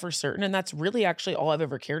know that for certain. And that's really actually all I've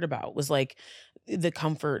ever cared about was like the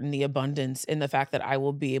comfort and the abundance and the fact that I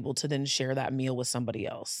will be able to then share that meal with somebody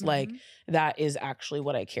else. Like Mhm. that is actually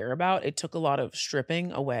what I care about. It took a lot of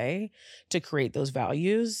stripping away to create those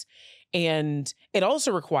values. And it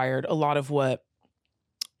also required a lot of what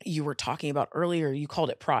you were talking about earlier. You called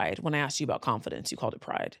it pride. When I asked you about confidence, you called it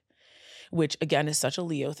pride, which again is such a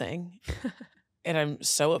Leo thing. And I'm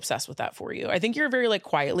so obsessed with that for you. I think you're a very like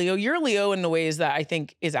quiet Leo. You're a Leo in the ways that I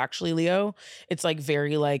think is actually Leo. It's like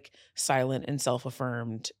very like silent and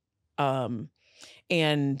self-affirmed.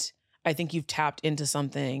 And I think you've tapped into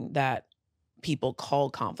something that people call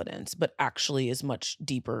confidence, but actually is much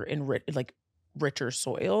deeper and like richer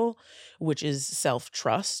soil, which is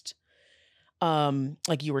self-trust.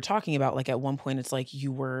 Like you were talking about, like at one point it's like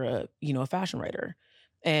you were a fashion writer.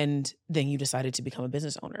 And then you decided to become a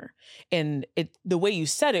business owner. And the way you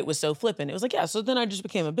said it was so flippant. It was like, yeah, so then I just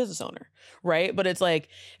became a business owner, right? But it's like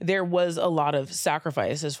there was a lot of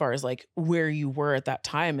sacrifice as far as like where you were at that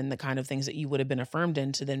time and the kind of things that you would have been affirmed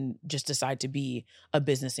in to then just decide to be a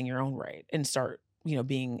business in your own right and start,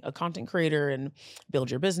 being a content creator and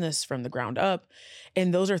build your business from the ground up.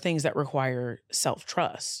 And those are things that require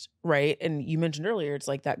self-trust, right? And you mentioned earlier, it's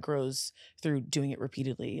like that grows through doing it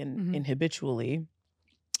repeatedly and habitually.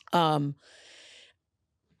 At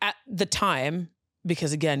the time,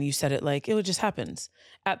 because again, you said it like it just happens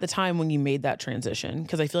at the time when you made that transition,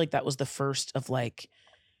 because I feel like that was the first of like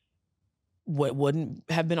what wouldn't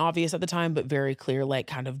have been obvious at the time, but very clear, like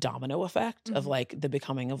kind of domino effect of like the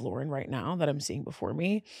becoming of Lauren right now that I'm seeing before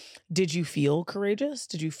me. Did you feel courageous?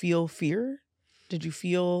 Did you feel fear? Did you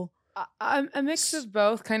feel A mix of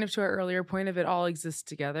both, kind of to our earlier point of it all exists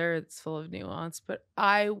together. It's full of nuance. But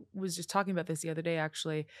I was just talking about this the other day,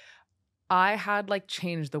 actually. I had like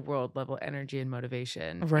changed the world level energy and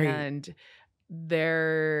motivation. Right. And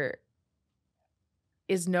there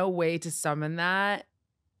is no way to summon that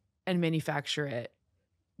and manufacture it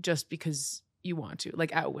just because you want to,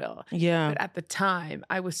 like at will. Yeah. But at the time,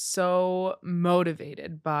 I was so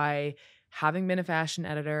motivated by having been a fashion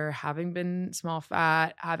editor, having been small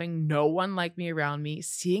fat, having no one like me around me,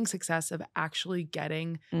 seeing success of actually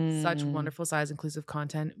getting such wonderful size inclusive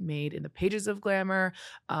content made in the pages of Glamour,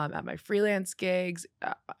 at my freelance gigs,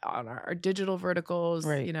 on our digital verticals,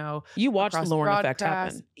 Right. You watched the Lauren effect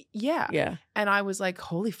happen. Yeah. Yeah. And I was like,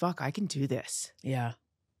 holy fuck, I can do this. Yeah.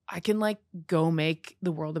 I can like go make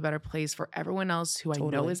the world a better place for everyone else who I know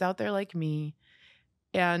Totally. is out there like me.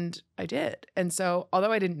 And I did. And so,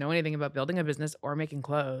 although I didn't know anything about building a business or making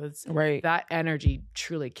clothes, Right. that energy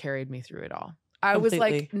truly carried me through it all. I was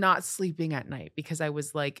like Completely. not sleeping at night because I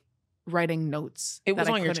was like writing notes. It was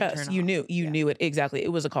that I on your couldn't chest. turn You off. knew. You Yeah. knew it. Exactly.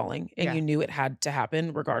 It was a calling. And Yeah. you knew it had to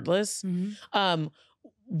happen regardless. Mhm.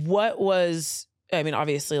 What was, I mean,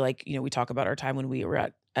 obviously, like, we talk about our time when we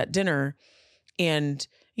were at dinner and,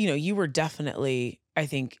 you were definitely, I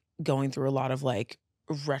think, going through a lot of like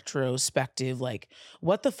retrospective, like,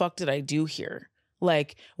 what the fuck did I do here?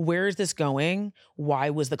 Like, where is this going? Why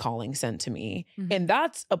was the calling sent to me? Mhm. And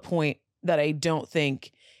that's a point that I don't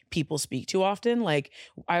think people speak too often. Like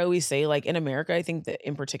I always say, like in America, I think that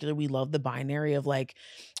in particular, we love the binary of like,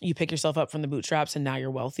 you pick yourself up from the bootstraps and now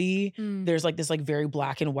you're wealthy. Mm. There's like this like very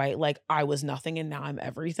black and white, like I was nothing and now I'm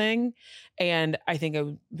everything. And I think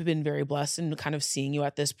I've been very blessed in kind of seeing you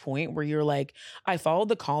at this point where you're like, I followed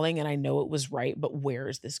the calling and I know it was right, but where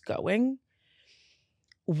is this going?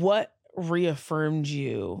 What reaffirmed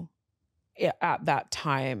you at that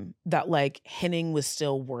time that like Henning was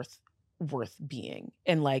still worth being,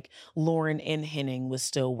 and like Lauren in Henning was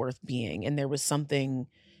still worth being, and there was something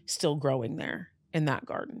still growing there in that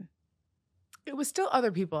garden? It was still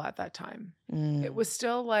other people at that time. It was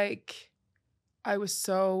still like, I was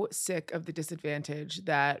so sick of the disadvantage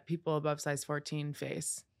that people above size 14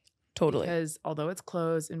 face. Totally. Because although it's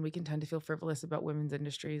closed and we can tend to feel frivolous about women's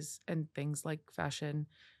industries and things like fashion,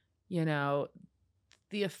 the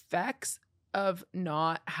effects of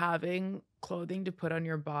not having clothing to put on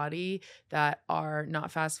your body that are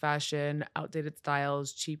not fast fashion, outdated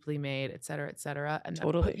styles, cheaply made, et cetera, and that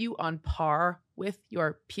put you on par with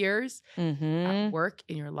your peers at work,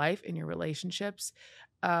 in your life, in your relationships,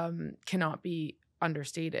 cannot be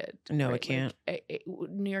understated. No, right? it can't. Like,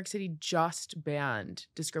 New York City just banned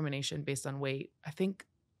discrimination based on weight. I think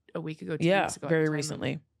a week ago, 2 weeks ago. Very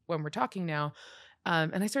recently. When we're talking now.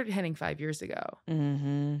 And I started hitting 5 years ago.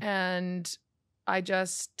 And I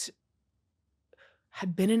just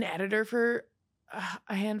had been an editor for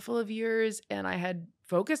a handful of years, and I had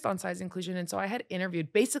focused on size inclusion. And so I had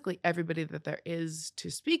interviewed basically everybody that there is to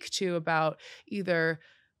speak to about either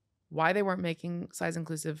why they weren't making size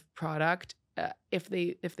inclusive product, if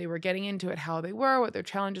they were getting into it, how they were, what their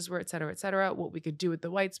challenges were, et cetera, what we could do with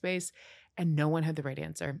the white space. And no one had the right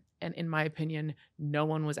answer. And in my opinion, no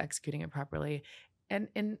one was executing it properly. And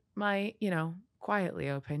in my, quietly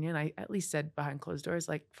opinion, I at least said behind closed doors,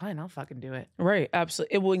 like, fine, I'll fucking do it. Right.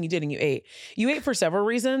 Absolutely. Well, you did, and you ate. You ate for several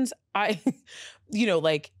reasons.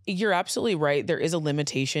 You're absolutely right. There is a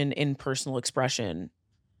limitation in personal expression.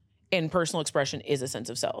 And personal expression is a sense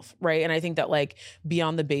of self, right? And I think that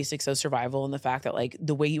beyond the basics of survival and the fact that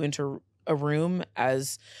the way you enter a room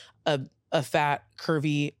as a fat,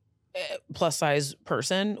 curvy, plus size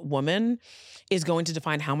woman is going to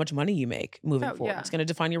define how much money you make moving forward. It's going to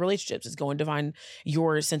define your relationships. It's going to define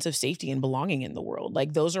your sense of safety and belonging in the world.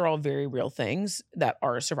 Those are all very real things that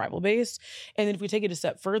are survival based. And then if we take it a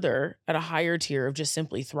step further at a higher tier of just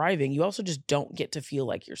simply thriving, you also just don't get to feel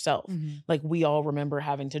like yourself. We all remember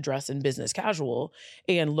having to dress in business casual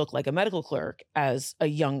and look like a medical clerk as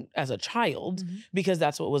a child, because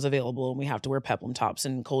that's what was available. And we have to wear peplum tops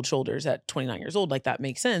and cold shoulders at 29 years old. That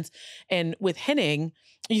makes sense. And with henning,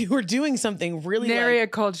 you were doing something really nary a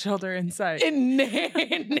cold shoulder in sight.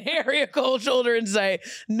 Nary a cold shoulder in sight.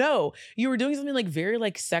 No, you were doing something very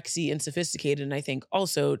sexy and sophisticated. And I think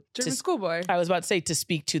also German schoolboy. I was about to say, to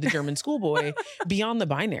speak to the German schoolboy beyond the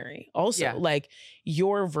binary. Also,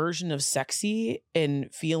 your version of sexy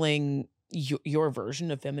and feeling your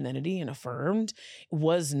version of femininity and affirmed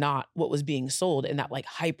was not what was being sold in that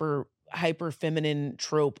hyper feminine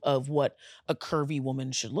trope of what a curvy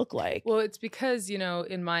woman should look like. Well, it's because,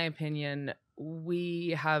 in my opinion, we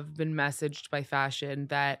have been messaged by fashion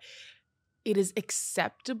that it is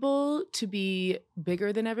acceptable to be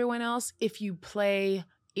bigger than everyone else if you play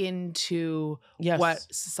into what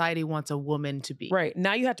society wants a woman to be. Right.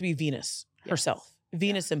 Now you have to be Venus herself,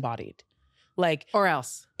 Venus embodied. Or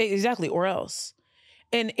else. Exactly. Or else.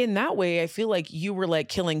 And in that way, I feel like you were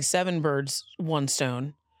killing 7 birds, 1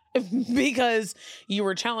 stone. Because you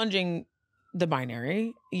were challenging the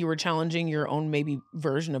binary, you were challenging your own maybe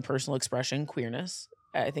version of personal expression, queerness.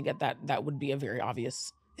 I think that would be a very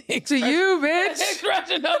obvious to you, bitch,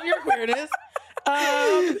 expression of your queerness.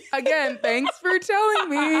 Again, thanks for telling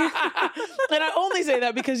me. And I only say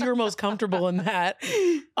that because you were most comfortable in that.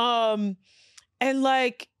 I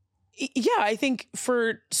think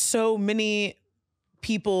for so many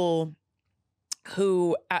people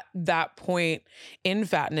who at that point in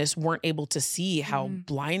fatness weren't able to see how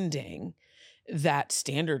blinding that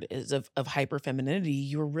standard is of hyper femininity,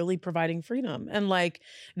 you're really providing freedom. And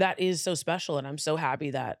that is so special. And I'm so happy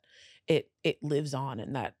that it lives on,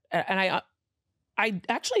 and I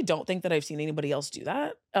actually don't think that I've seen anybody else do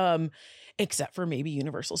that. Except for maybe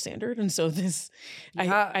Universal Standard. And so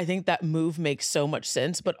I think that move makes so much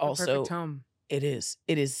sense, but also home. It is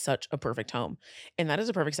such a perfect home. And that is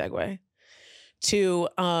a perfect segue to,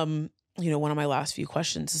 one of my last few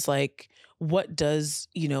questions is what does,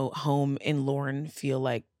 home in Lauren feel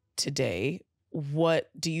like today? What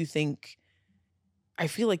do you think? I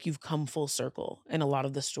feel like you've come full circle in a lot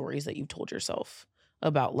of the stories that you've told yourself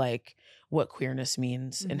about what queerness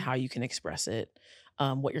means and how you can express it,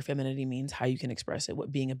 what your femininity means, how you can express it,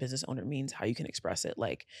 what being a business owner means, how you can express it.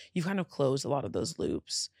 You've kind of closed a lot of those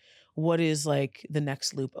loops. What is the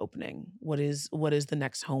next loop opening? What is the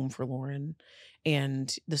next home for Lauren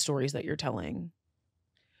and the stories that you're telling?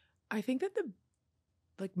 I think that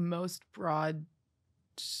the most broad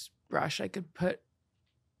brush I could put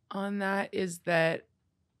on that is that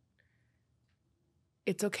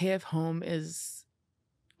it's okay if home is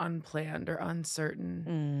unplanned or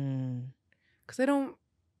uncertain. Because I don't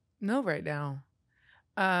know right now.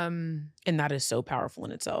 And that is so powerful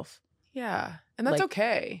in itself. Yeah. And that's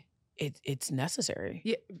okay. It's necessary.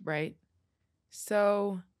 Yeah, right.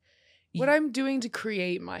 So what I'm doing to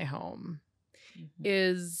create my home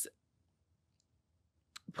is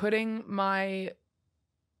putting my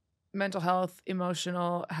mental health,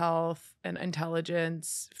 emotional health, and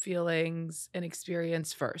intelligence, feelings, and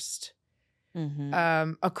experience first.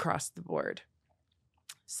 across the board.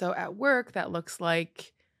 So at work, that looks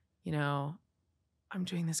like, I'm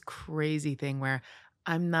doing this crazy thing where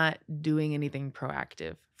I'm not doing anything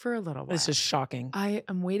proactive for a little while. This is shocking. I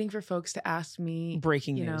am waiting for folks to ask me,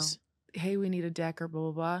 Breaking news. Hey, we need a deck or blah,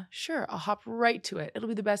 blah, blah. Sure, I'll hop right to it. It'll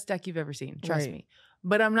be the best deck you've ever seen. Trust me.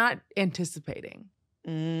 But I'm not anticipating.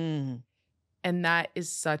 And that is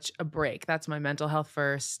such a break. That's my mental health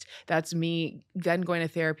first. That's me then going to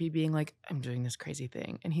therapy being like, I'm doing this crazy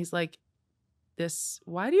thing. And he's like,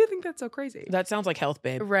 why do you think that's so crazy? That sounds like health,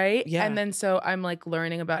 babe. Right? Yeah. And then so I'm like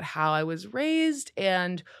learning about how I was raised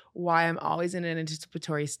and why I'm always in an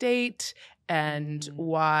anticipatory state and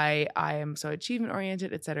why I am so achievement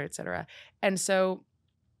oriented, et cetera, et cetera. And so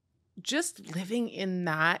just living in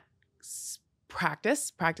that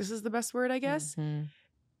practice is the best word, I guess,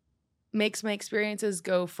 makes my experiences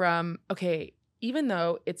go from, okay, even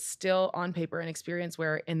though it's still on paper an experience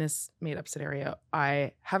where in this made up scenario,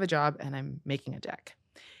 I have a job and I'm making a deck.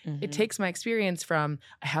 It takes my experience from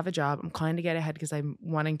I have a job, I'm trying to get ahead because I'm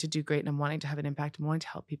wanting to do great and I'm wanting to have an impact, I'm wanting to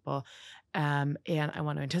help people. And I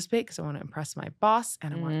want to anticipate because I want to impress my boss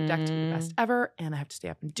and I want the deck to be the best ever and I have to stay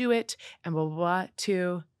up and do it and blah, blah, blah,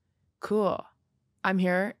 to cool. I'm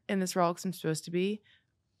here in this role because I'm supposed to be.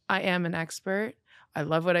 I am an expert. I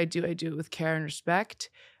love what I do. I do it with care and respect.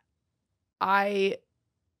 I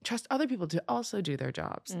trust other people to also do their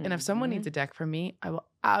jobs. And if someone needs a deck from me, I will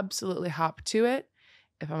absolutely hop to it.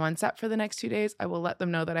 If I'm on set for the next 2 days, I will let them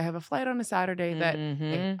know that I have a flight on a Saturday, that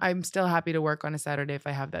hey, I'm still happy to work on a Saturday if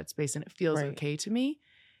I have that space and it feels okay to me.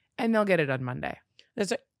 And they'll get it on Monday.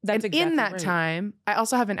 That's exactly in that time, I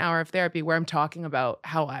also have an hour of therapy where I'm talking about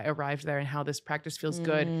how I arrived there and how this practice feels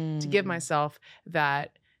good to give myself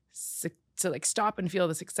that to like stop and feel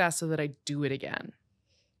the success so that I do it again.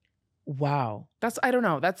 Wow. I don't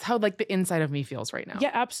know. That's how like the inside of me feels right now. Yeah,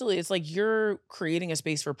 absolutely. It's like you're creating a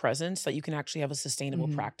space for presence that you can actually have a sustainable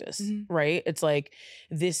practice, right? It's like,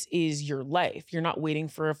 this is your life. You're not waiting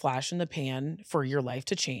for a flash in the pan for your life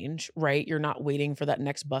to change, right? You're not waiting for that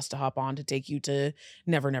next bus to hop on to take you to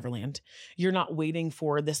Never Never Land. You're not waiting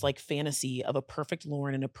for this like fantasy of a perfect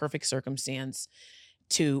Lauren in a perfect circumstance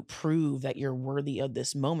to prove that you're worthy of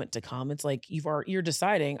this moment to come. It's like you're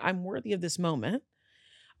deciding, I'm worthy of this moment.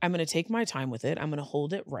 I'm going to take my time with it. I'm going to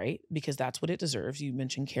hold it right because that's what it deserves. You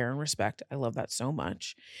mentioned care and respect. I love that so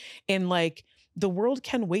much. And like, the world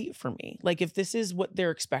can wait for me. Like, if this is what they're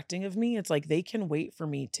expecting of me, it's like they can wait for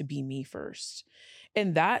me to be me first.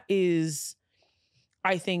 And that is,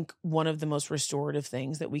 I think, one of the most restorative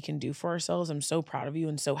things that we can do for ourselves. I'm so proud of you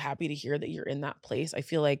and so happy to hear that you're in that place. I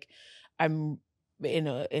feel like I'm in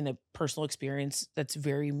a personal experience that's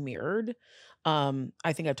very mirrored.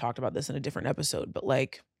 I think I've talked about this in a different episode, but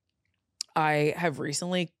like, I have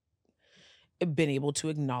recently been able to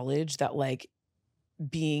acknowledge that like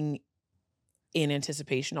being in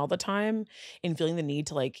anticipation all the time and feeling the need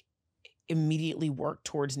to like immediately work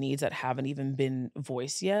towards needs that haven't even been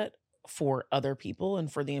voiced yet for other people and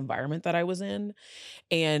for the environment that I was in,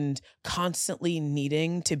 and constantly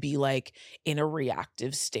needing to be like in a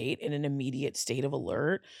reactive state, in an immediate state of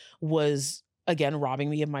alert, was again robbing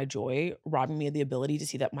me of my joy, robbing me of the ability to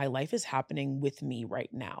see that my life is happening with me right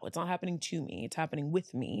now. It's not happening to me, it's happening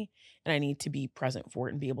with me, and I need to be present for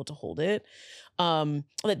it and be able to hold it.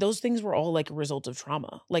 That those things were all like a result of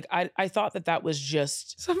trauma. Like I thought that was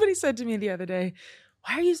just... Somebody said to me the other day,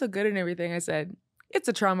 why are you so good at everything? I said, it's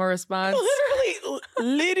a trauma response.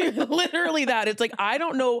 Literally that. It's like, I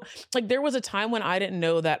don't know. Like, there was a time when I didn't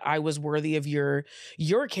know that I was worthy of your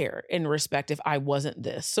care and respect if I wasn't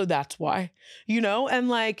this. So that's why, and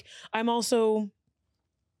like, I'm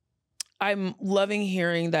loving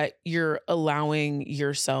hearing that you're allowing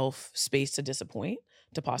yourself space to disappoint,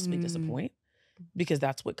 to possibly disappoint, because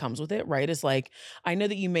that's what comes with it, right? It's like, I know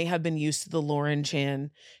that you may have been used to the Lauren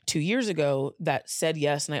Chan 2 years ago that said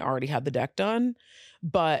yes and I already had the deck done,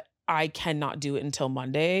 but I cannot do it until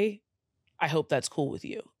Monday. I hope that's cool with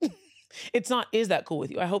you. It's not, is that cool with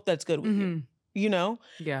you? I hope that's good with you.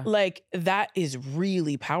 Yeah. Like, that is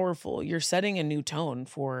really powerful. You're setting a new tone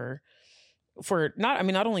for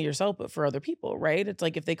not only yourself, but for other people, right? It's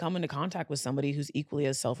like, if they come into contact with somebody who's equally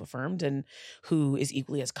as self-affirmed and who is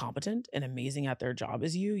equally as competent and amazing at their job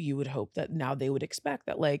as you would hope that now they would expect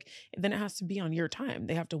that, like, then it has to be on your time.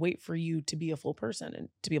 They have to wait for you to be a full person and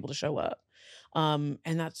to be able to show up. And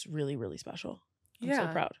that's really, really special. I'm so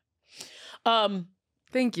proud.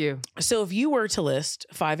 Thank you. So if you were to list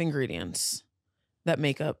 5 ingredients that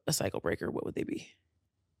make up a cycle breaker, what would they be?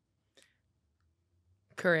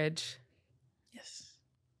 Courage. Yes.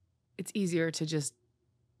 It's easier to just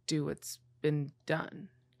do what's been done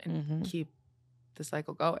and keep the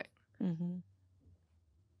cycle going. Mm-hmm.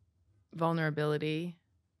 Vulnerability,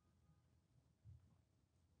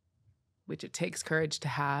 which it takes courage to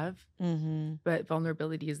have. Mm-hmm. But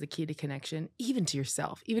vulnerability is the key to connection, even to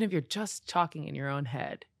yourself, even if you're just talking in your own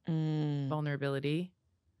head. Vulnerability.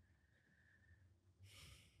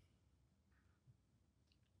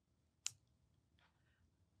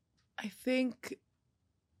 I think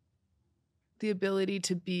the ability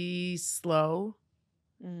to be slow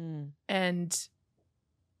and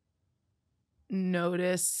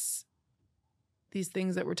notice these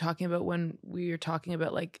things that we're talking about when we are talking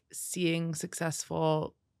about like seeing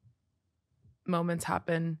successful moments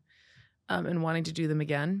happen and wanting to do them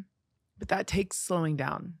again. But that takes slowing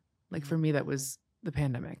down. Like for me, that was the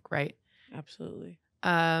pandemic, right? Absolutely.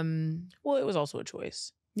 Well, it was also a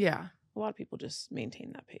choice. Yeah. A lot of people just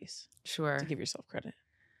maintain that pace. Sure. To give yourself credit.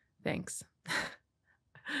 Thanks.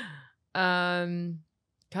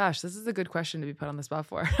 Gosh, this is a good question to be put on the spot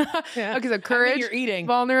for. Yeah. Okay, so courage, you're eating.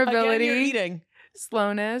 vulnerability, Again, you're eating.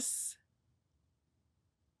 slowness.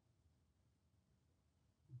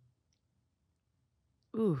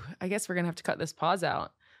 Ooh, I guess we're going to have to cut this pause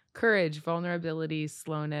out. Courage, vulnerability,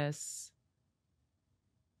 slowness.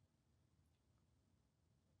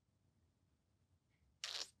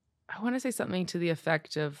 I want to say something to the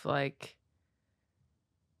effect of like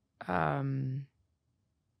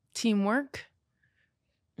teamwork.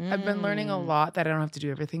 I've been learning a lot that I don't have to do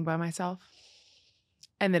everything by myself.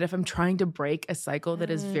 And that if I'm trying to break a cycle that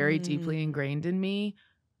is very deeply ingrained in me,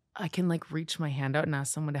 I can like reach my hand out and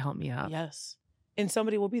ask someone to help me up. Yes. And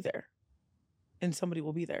somebody will be there.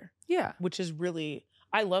 Yeah. Which is really,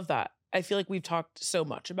 I love that. I feel like we've talked so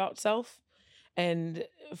much about self, and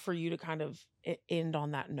for you to kind of end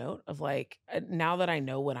on that note of like, now that I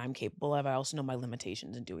know what I'm capable of, I also know my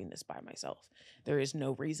limitations in doing this by myself. There is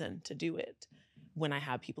no reason to do it when I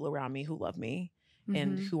have people around me who love me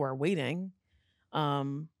and who are waiting.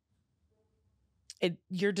 You're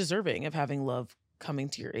deserving of having love coming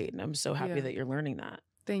to your aid. And I'm so happy that you're learning that.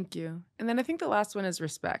 Thank you. And then I think the last one is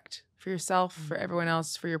respect for yourself, for everyone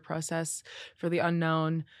else, for your process, for the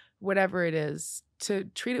unknown, whatever it is, to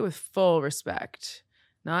treat it with full respect,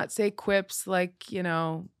 not say quips like, you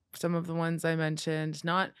know, some of the ones I mentioned,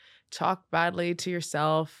 not talk badly to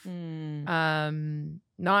yourself,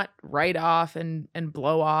 not write off and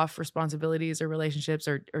blow off responsibilities or relationships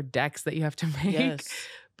or decks that you have to make,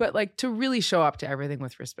 but like to really show up to everything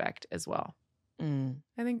with respect as well. I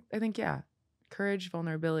think, yeah. Courage,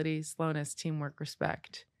 vulnerability, slowness, teamwork,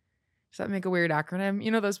 respect. Does that make a weird acronym? You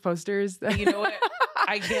know those posters? You know what?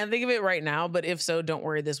 I can't think of it right now, but if so, don't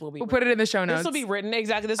worry. This will be. We'll put it in the show notes. This will be written.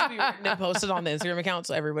 Exactly. This will be written and posted on the Instagram account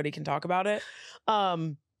so everybody can talk about it.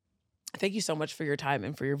 Thank you so much for your time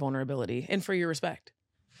and for your vulnerability and for your respect.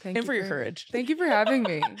 Thank you for your courage. Thank you for having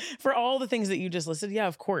me. For all the things that you just listed. Yeah,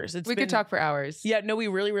 of course. We could talk for hours. Yeah, no, we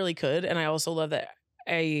really, really could. And I also love that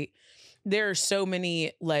there are so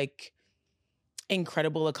many like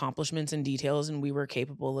incredible accomplishments and details, and we were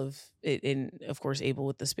capable of it, and of course able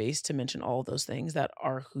with the space to mention all of those things that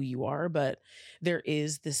are who you are. But there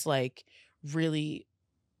is this like really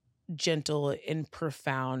gentle and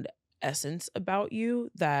profound essence about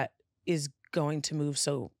you that is going to move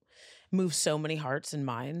so many hearts and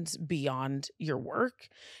minds beyond your work.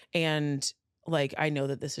 And like, I know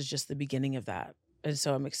that this is just the beginning of that. And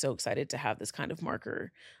so I'm so excited to have this kind of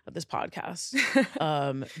marker of this podcast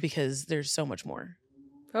because there's so much more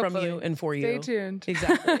from you and for you. Stay tuned.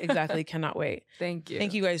 Exactly. Cannot wait. Thank you.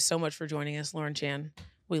 Thank you guys so much for joining us, Lauren Chan.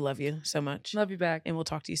 We love you so much. Love you back. And we'll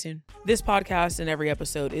talk to you soon. This podcast and every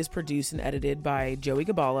episode is produced and edited by Joey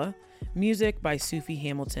Gabala. Music by Sufi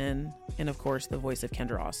Hamilton. And of course, the voice of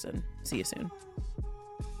Kendra Austin. See you soon.